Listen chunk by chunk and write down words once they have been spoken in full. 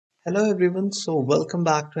Hello everyone, so welcome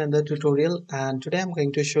back to another tutorial, and today I'm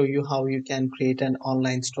going to show you how you can create an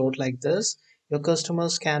online store like this. Your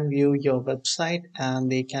customers can view your website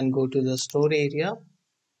and they can go to the store area,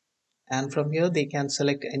 and from here they can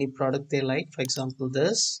select any product they like, for example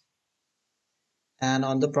this, and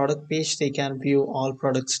on the product page they can view all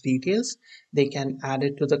products details. They can add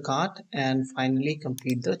it to the cart and finally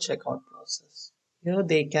complete the checkout process. Here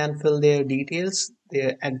they can fill their details,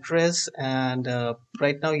 their address, and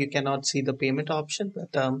right now you cannot see the payment option,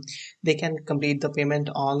 but they can complete the payment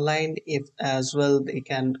online. If as well, they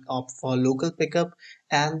can opt for local pickup,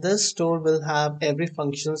 and this store will have every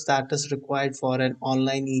functions that is required for an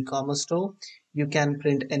online e-commerce store. You can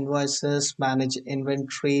print invoices, manage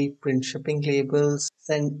inventory, print shipping labels,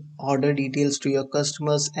 send order details to your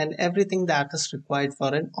customers, and everything that is required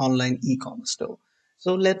for an online e-commerce store.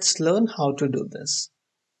 So let's learn how to do this.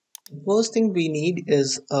 The first thing we need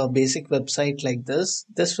is a basic website like this.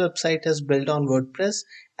 This website is built on WordPress,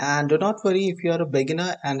 and do not worry if you are a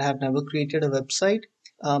beginner and have never created a website.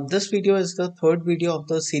 This video is the third video of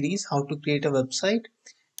the series how to create a website,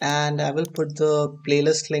 and I will put the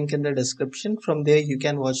playlist link in the description. From there you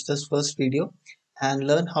can watch this first video and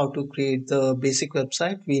learn how to create the basic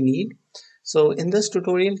website we need. So in this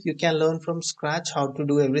tutorial you can learn from scratch how to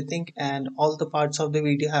do everything, and all the parts of the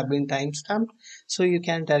video have been time stamped, so you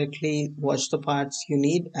can directly watch the parts you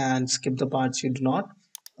need and skip the parts you do not.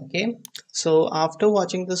 Okay, so after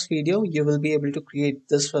watching this video you will be able to create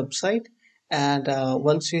this website, and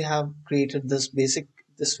once you have created this basic,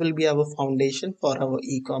 this will be our foundation for our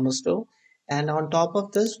e-commerce store, and on top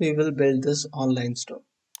of this we will build this online store.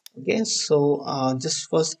 Okay, so just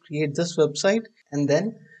first create this website and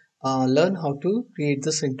then learn how to create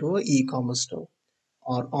this into a e-commerce store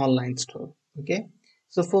or online store. Okay,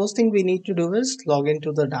 so first thing we need to do is log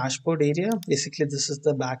into the dashboard area. Basically this is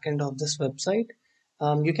the back end of this website.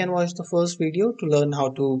 You can watch the first video to learn how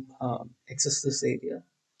to access this area.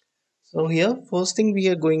 So here first thing we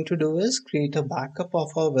are going to do is create a backup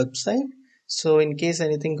of our website, so in case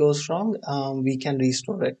anything goes wrong, we can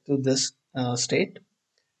restore it to this state.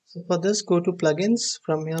 So for this, go to plugins.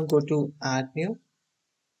 From here go to add new,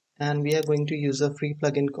 and we are going to use a free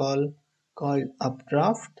plugin called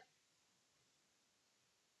Updraft.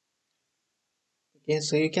 Okay,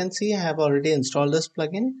 so you can see I have already installed this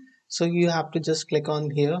plugin. So you have to just click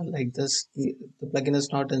on here like this. The plugin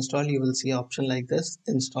is not installed, you will see option like this,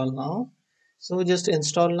 install now. So just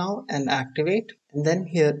install now and activate, and then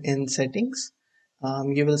here in settings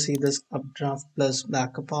you will see this Updraft plus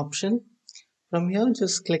backup option. From here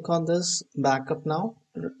just click on this backup now.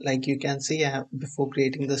 Like you can see, I have, before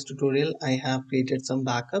creating this tutorial I have created some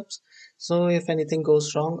backups, so if anything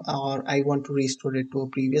goes wrong or I want to restore it to a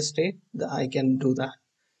previous state, I can do that.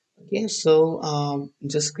 Okay, so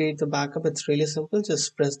just create the backup. It's really simple,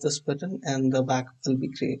 just press this button and the backup will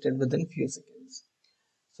be created within few seconds.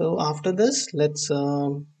 So after this, let's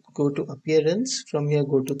go to appearance. From here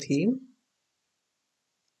go to theme,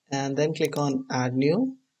 and then click on add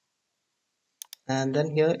new, and then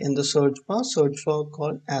here in the search bar search for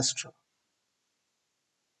called Astra.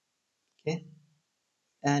 Okay,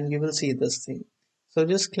 and you will see this thing. So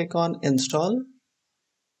just click on install,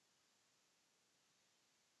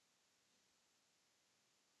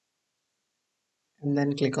 and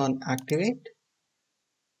then click on activate.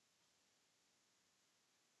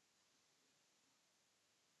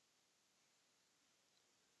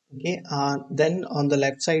 Okay, then on the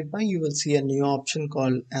left side bar you will see a new option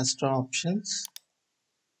called Astra options.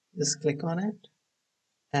 Just click on it,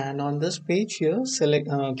 and on this page here select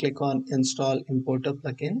click on install importer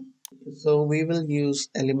plugin. So we will use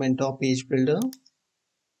Elementor page builder.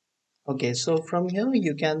 Okay, so from here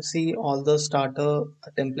you can see all the starter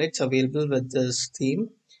templates available with this theme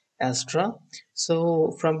Astra.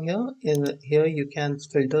 So from here you can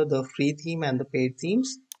filter the free theme and the paid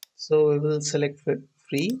themes. So we will select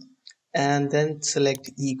free and then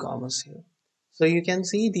select e-commerce here. So you can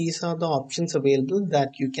see these are the options available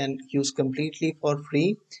that you can use completely for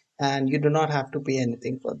free, and you do not have to pay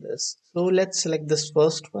anything for this. So let's select this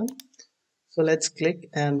first one. So let's click,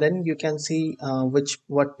 and then you can see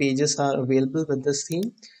what pages are available with this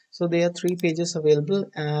theme. So there are 3 pages available,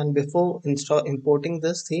 and before importing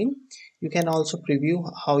this theme you can also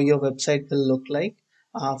preview how your website will look like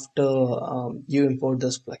after you import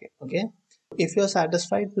this plugin. Okay, if you're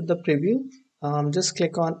satisfied with the preview, just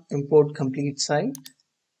click on import complete site.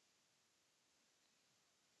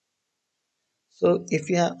 So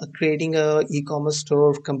if you are creating a e-commerce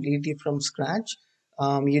store completely from scratch,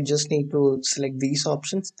 you just need to select these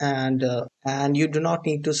options, and you do not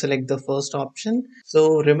need to select the first option.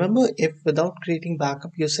 So remember, if without creating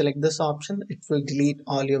backup you select this option, it will delete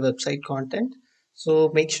all your website content.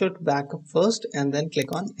 So make sure to backup first and then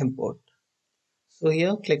click on import. So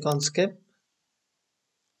here click on skip.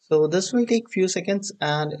 So this will take few seconds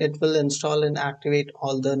and it will install and activate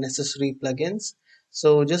all the necessary plugins.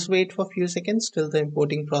 So just wait for a few seconds till the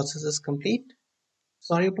importing process is complete.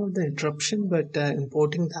 Sorry about the interruption, but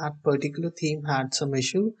importing that particular theme had some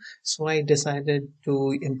issue, so I decided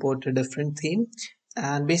to import a different theme.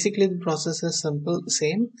 And basically the process is simple,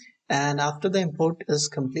 same. And after the import is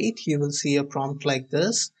complete, you will see a prompt like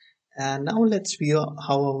this. And now let's view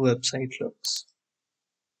how our website looks.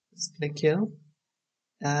 Just click here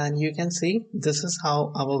and you can see this is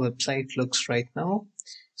how our website looks right now.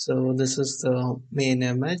 So this is the main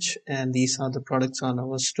image and these are the products on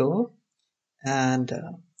our store. And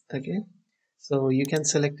okay, so you can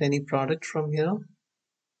select any product from here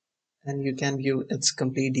and you can view its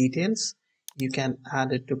complete details. You can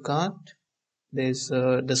add it to cart. There's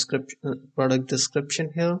a description, product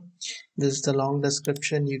description here. This is the long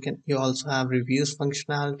description. You also have reviews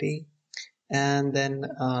functionality, and then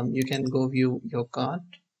you can go view your cart,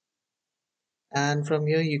 and from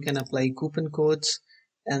here you can apply coupon codes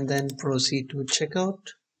and then proceed to checkout.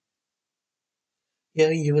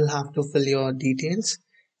 Here you will have to fill your details,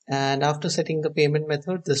 and after setting the payment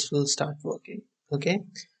method this will start working. Okay,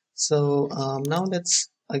 so now let's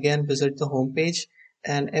again visit the home page,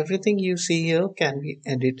 and everything you see here can be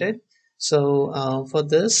edited. So for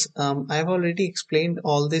this I've already explained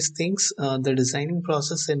all these things, the designing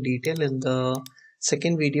process in detail in the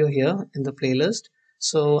second video here in the playlist.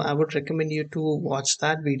 So I would recommend you to watch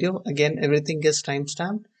that video. Again, everything is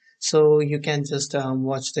timestamped, so you can just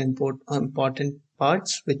watch the important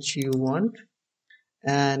parts which you want.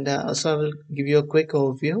 And so I will give you a quick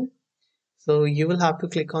overview. So you will have to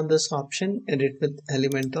click on this option, edit with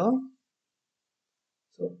Elementor.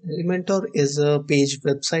 So Elementor is a page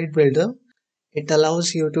website builder. It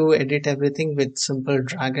allows you to edit everything with simple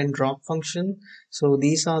drag and drop function. So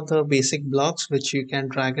these are the basic blocks which you can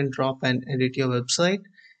drag and drop and edit your website.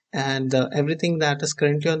 And everything that is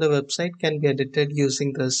currently on the website can be edited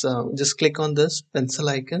using this. Just click on this pencil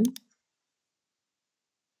icon.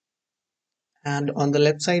 And on the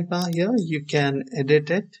left sidebar here, you can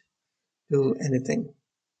edit it to anything.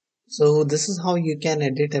 So this is how you can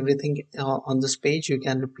edit everything on this page. You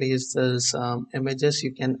can replace this images,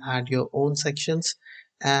 you can add your own sections,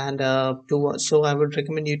 and so I would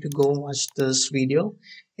recommend you to go watch this video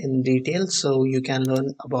in detail so you can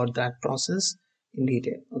learn about that process in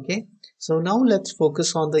detail. Okay, so now let's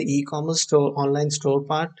focus on the e-commerce store, online store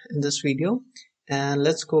part in this video, and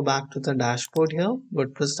let's go back to the dashboard here,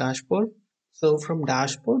 WordPress dashboard. So from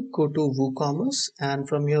dashboard, go to WooCommerce, and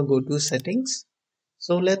from here go to settings.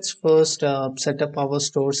 So let's first set up our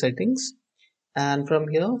store settings, and from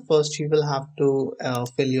here first you will have to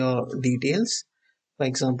fill your details, for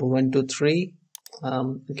example 123.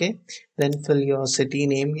 Okay, then fill your city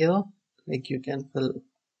name here, like you can fill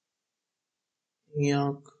New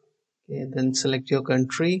York. Okay, then select your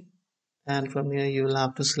country, and from here you will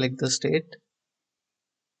have to select the state.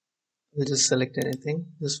 We'll just select anything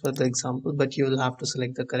just for the example, but you will have to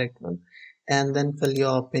select the correct one, and then fill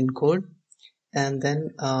your pin code. And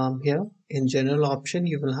then here in general option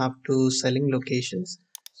you will have to selling locations.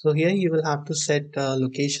 So here you will have to set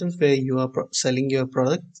locations where you are selling your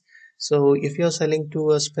products. So if you are selling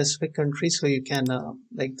to a specific country, so you can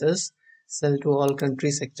like this, sell to all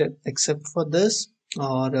countries except for this,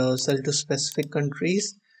 or sell to specific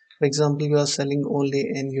countries. For example, you are selling only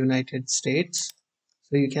in United States,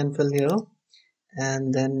 so you can fill here.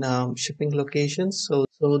 And then shipping locations,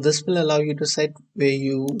 so this will allow you to set where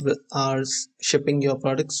you are shipping your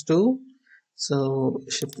products to. So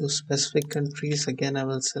ship to specific countries, again I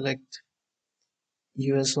will select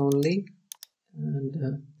US only,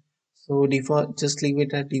 and so default, just leave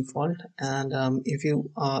it at default. And if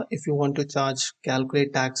you want to charge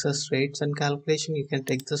calculate taxes rates and calculation, you can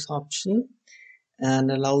take this option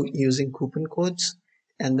and allow using coupon codes.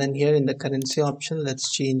 And then here in the currency option,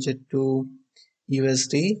 let's change it to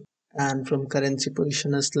USD, and from currency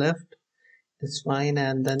position is left, it's fine,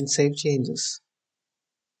 and then save changes.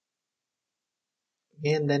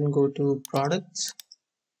 Okay, and then go to products,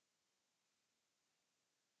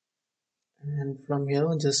 and from here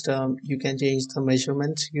just you can change the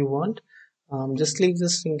measurements you want. Just leave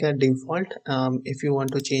this thing at default. If you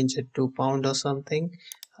want to change it to pound or something,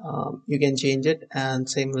 you can change it, and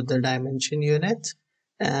same with the dimension units.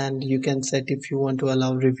 And you can set if you want to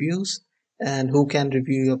allow reviews and who can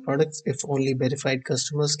review your products. If only verified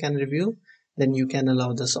customers can review, then you can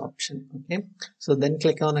allow this option. Okay, so then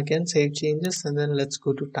click on again save changes, and then let's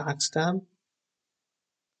go to tax tab.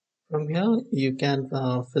 From here you can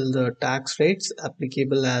fill the tax rates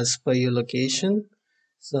applicable as per your location.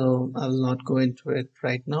 So I will not go into it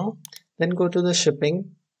right now. Then go to the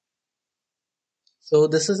shipping. So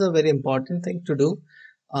this is a very important thing to do.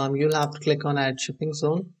 You'll have to click on add shipping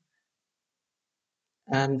zone,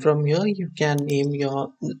 and from here you can name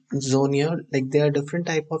your zone here. Like there are different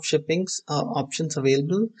type of shippings options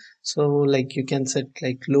available. So like you can set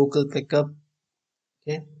like local pickup.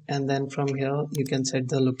 Okay, and then from here you can set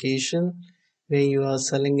the location where you are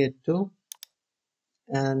selling it to,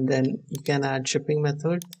 and then you can add shipping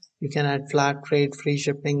method. You can add flat rate, free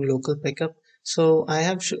shipping, local pickup. So I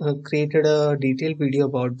have created a detailed video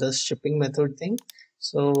about this shipping method thing.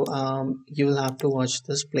 So you will have to watch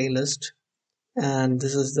this playlist, and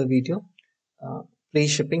this is the video, uh, free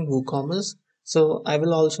shipping WooCommerce. So I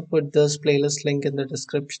will also put this playlist link in the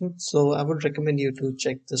description. So I would recommend you to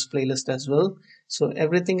check this playlist as well. So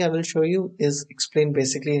everything I will show you is explained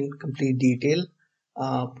basically in complete detail,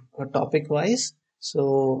 uh, topic wise.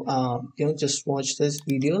 So just watch these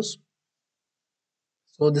videos.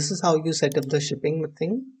 So this is how you set up the shipping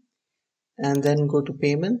thing, and then go to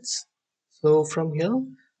payments. So from here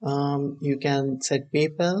you can set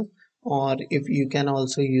PayPal, or if you can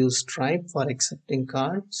also use Stripe for accepting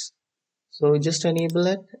cards. So just enable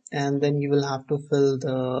it, and then you will have to fill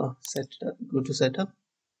the go to setup,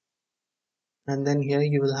 and then here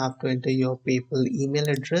you will have to enter your PayPal email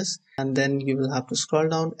address, and then you will have to scroll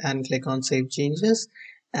down and click on save changes,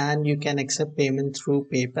 and you can accept payment through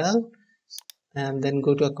PayPal, and then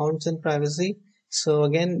go to accounts and privacy. So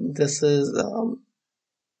again this is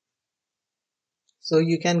so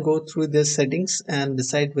you can go through the settings and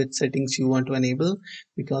decide which settings you want to enable,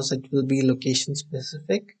 because it will be location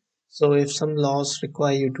specific. So if some laws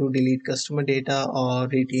require you to delete customer data or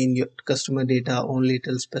retain your customer data only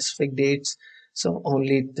till specific dates, so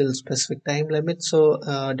only till specific time limit. So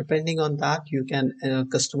depending on that, you can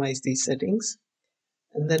customize these settings,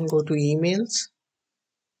 and then go to emails.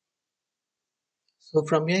 So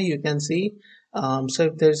from here you can see, so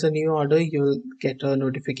if there's a new order, you will get a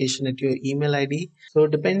notification at your email ID. So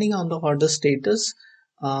depending on the order status,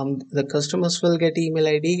 the customers will get email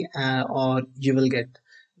ID, or you will get.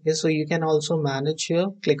 Okay, so you can also manage here.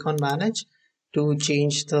 Click on manage to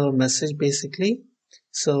change the message basically.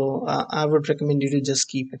 So I would recommend you to just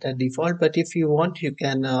keep it at default, but if you want, you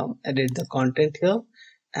can edit the content here,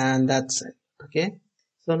 and that's it. Okay,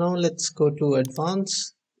 so now let's go to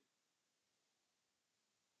advanced.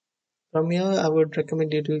 From here, I would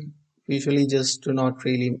recommend you to usually just do not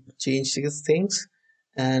really change these things.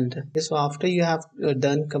 And okay, so after you have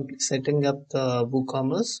done setting up the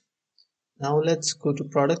WooCommerce, now let's go to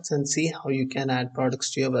products and see how you can add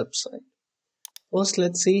products to your website. First,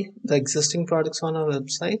 let's see the existing products on our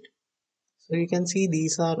website. So you can see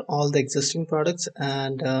these are all the existing products,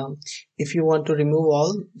 and if you want to remove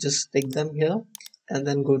all, just take them here, and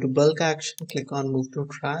then go to bulk action, click on move to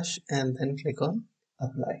trash, and then click on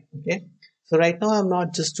apply. Okay, so right now I'm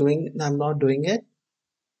not doing it.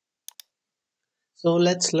 So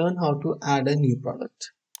let's learn how to add a new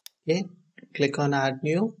product. Okay, click on add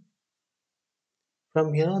new.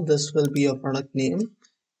 From here this will be your product name.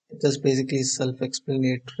 It is basically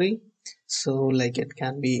self-explanatory, so like it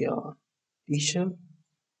can be a t-shirt.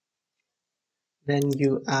 Then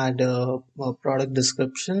you add a product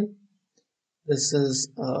description. This is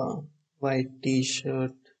a white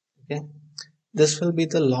t-shirt. Okay, this will be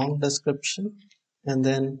the long description, and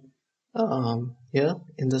then here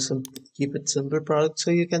in the keep it simple product.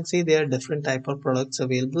 So you can see there are different type of products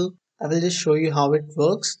available. I will just show you how it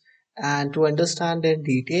works, and to understand in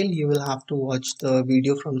detail you will have to watch the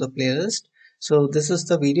video from the playlist. So this is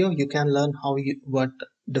the video. You can learn how you what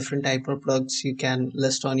different type of products you can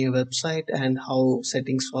list on your website, and how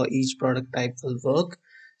settings for each product type will work.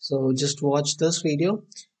 So just watch this video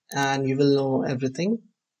and you will know everything.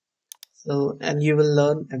 So and you will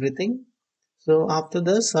learn everything. So after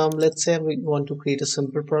this, let's say we want to create a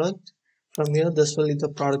simple product. From here this will be the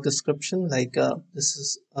product description, like this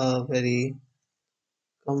is a very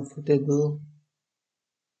comfortable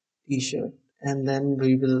t-shirt, and then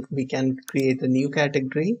we can create a new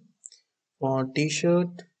category for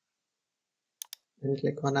t-shirt, then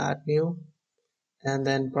click on add new, and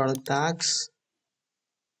then product tags,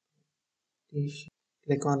 t-shirt,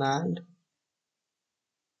 click on add,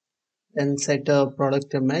 then set a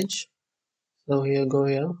product image. So here, go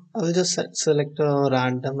here, I will just select a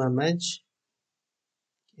random image.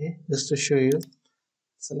 Okay, just to show you,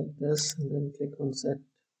 select this and then click on set,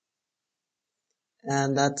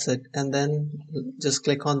 and that's it. And then just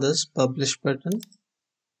click on this publish button,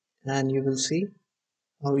 and you will see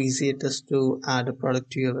how easy it is to add a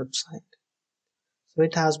product to your website. So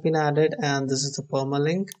it has been added, and this is the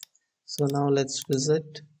permalink. So now let's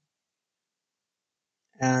visit,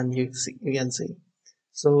 and you can see.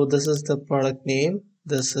 So this is the product name,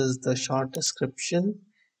 this is the short description,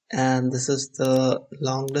 and this is the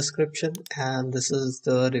long description, and this is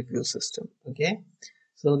the review system. Okay,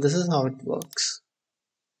 so this is how it works.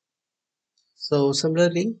 So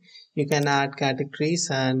similarly, you can add categories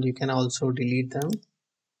and you can also delete them.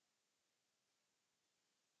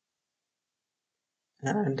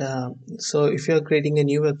 And so if you're creating a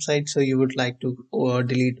new website, so you would like to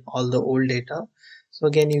delete all the old data, so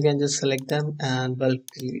again you can just select them and bulk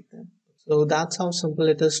delete them. So that's how simple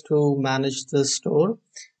it is to manage the store.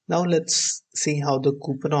 Now let's see how the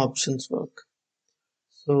coupon options work.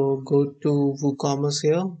 So go to WooCommerce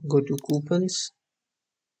here, go to coupons,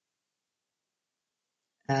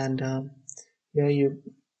 and here you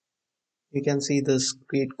can see this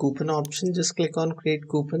create coupon option. Just click on create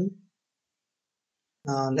coupon.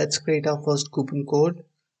 Let's create our first coupon code,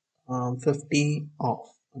 50 off.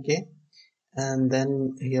 Okay, and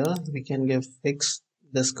then here we can give fixed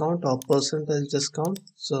discount or percentage discount.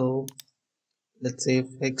 So let's say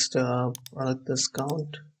fixed product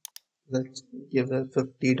discount, let's give a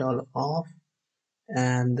 $50 off,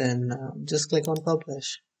 and then just click on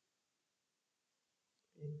publish.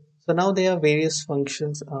 So now there are various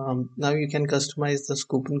functions. Now you can customize this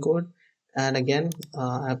coupon code, and again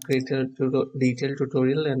I've created a detailed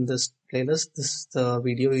tutorial in this playlist. This is the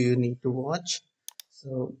video you need to watch.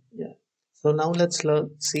 So yeah, so now let's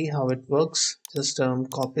see how it works. Just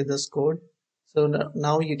copy this code. So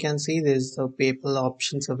now you can see there's the PayPal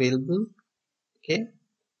options available. Okay,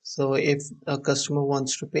 so if a customer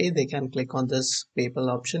wants to pay, they can click on this PayPal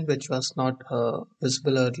option, which was not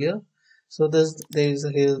visible earlier. So there is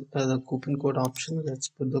here the coupon code option. Let's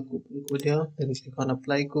put the coupon code here. Then click on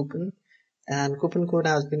apply coupon, and coupon code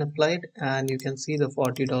has been applied, and you can see the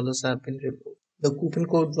 $40 have been removed. The coupon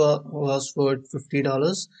code was worth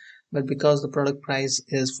 $50, but because the product price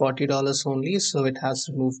is $40 only, so it has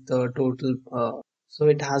removed the total. So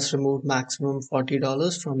it has removed maximum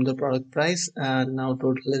 $40 from the product price, and now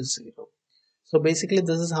total is zero. So basically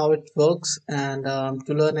this is how it works, and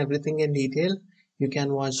to learn everything in detail, you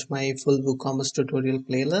can watch my full WooCommerce tutorial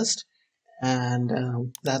playlist.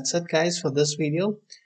 And that's it guys for this video.